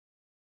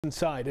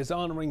Oceanside is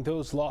honoring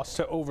those lost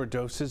to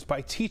overdoses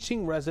by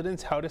teaching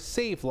residents how to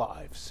save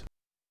lives.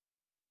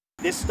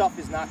 This stuff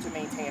is not to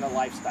maintain a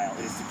lifestyle.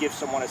 It is to give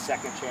someone a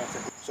second chance.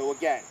 So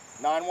again,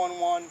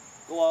 911,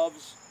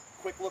 gloves,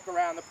 quick look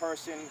around the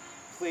person,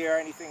 clear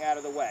anything out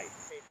of the way.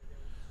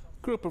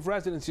 Group of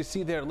residents you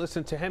see there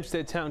listen to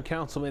Hempstead Town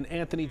Councilman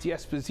Anthony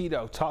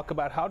D'Esposito talk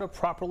about how to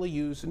properly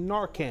use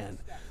Narcan.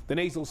 The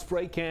nasal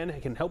spray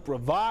can help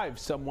revive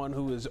someone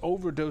who is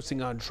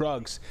overdosing on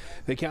drugs.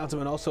 The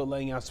councilman also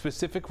laying out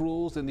specific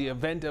rules in the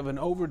event of an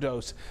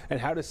overdose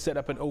and how to set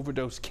up an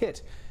overdose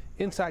kit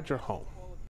inside your home.